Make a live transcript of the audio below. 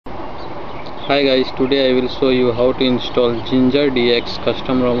Hi guys, today I will show you how to install Ginger DX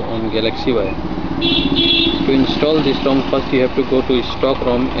custom ROM on Galaxy Y. To install this ROM, first you have to go to stock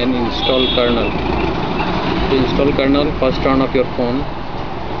ROM and install kernel. To install kernel, first turn off your phone.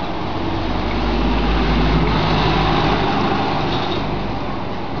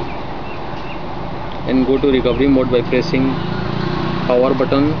 And go to recovery mode by pressing power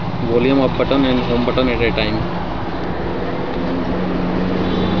button, volume up button and home button at a time.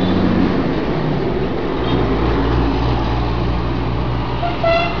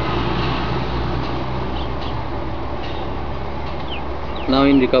 Now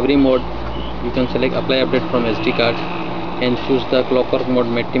in recovery mode, you can select apply update from SD card and choose the clockwork mode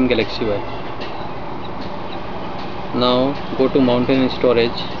Team Galaxy Y. Now go to mountain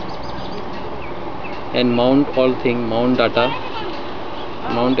storage and mount all things, mount data,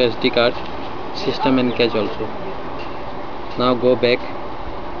 mount SD card, system and cache also. Now go back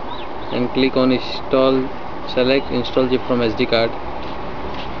and click on install, select install zip from SD card,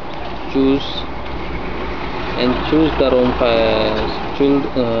 choose the ROM file, choose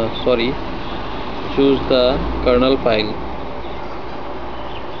the kernel file.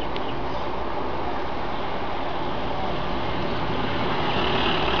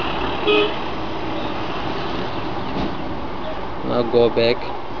 Now go back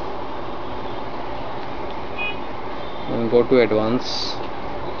and go to advanced,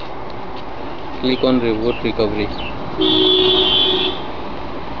 click on reboot recovery.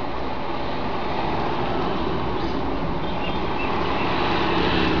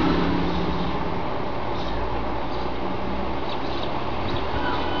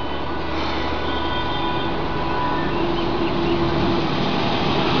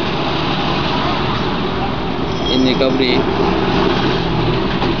 In recovery,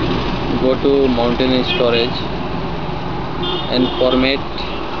 go to mountain storage and format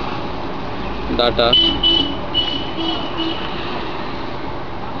data,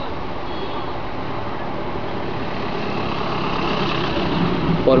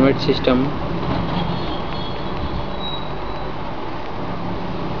 format system,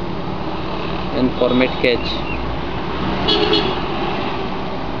 and format cache.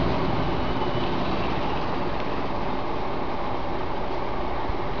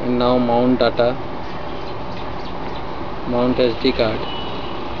 And now mount data, mount SD card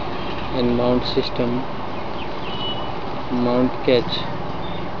and mount system, mount cache,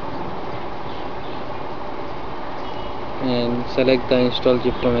 and select the install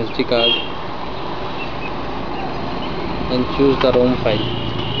zip from SD card and choose the ROM file.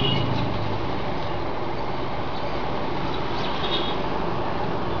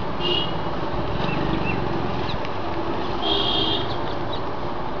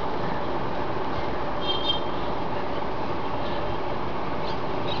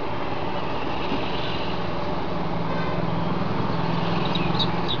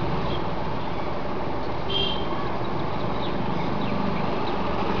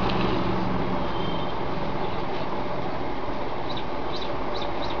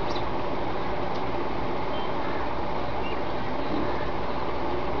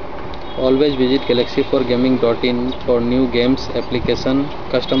 Always visit galaxy4gaming.in for new games, application,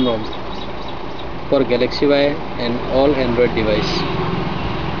 custom ROM for Galaxy Y and all Android device.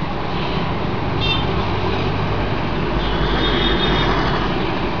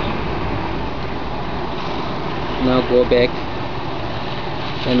 Now go back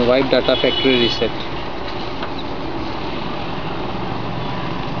and wipe data factory reset.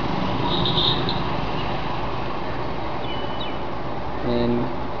 And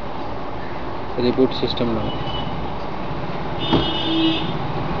reboot system now.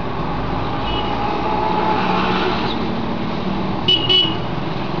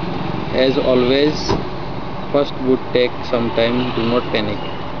 As always, first boot take some time, do not panic.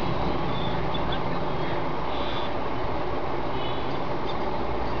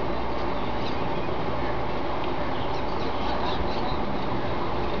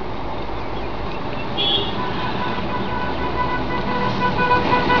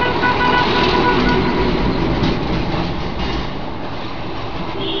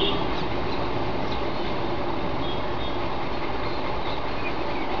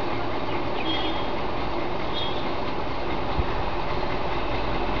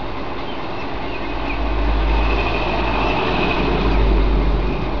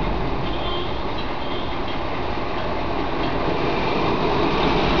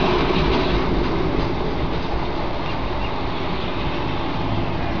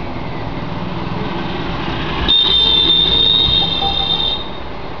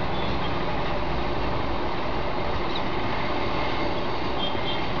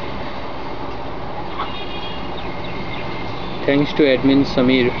 Thanks to admin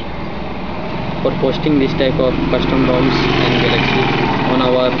Samir for posting this type of custom ROMs and Galaxy on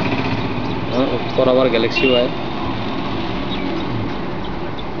for our Galaxy Y.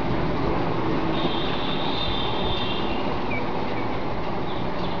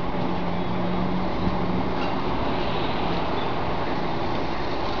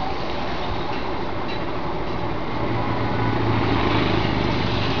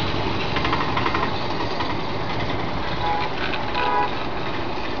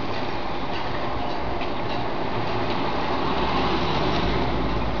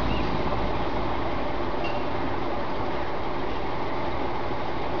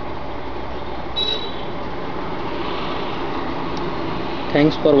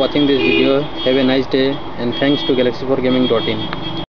 Thanks for watching this video. Have a nice day, and thanks to Galaxy4Gaming.in.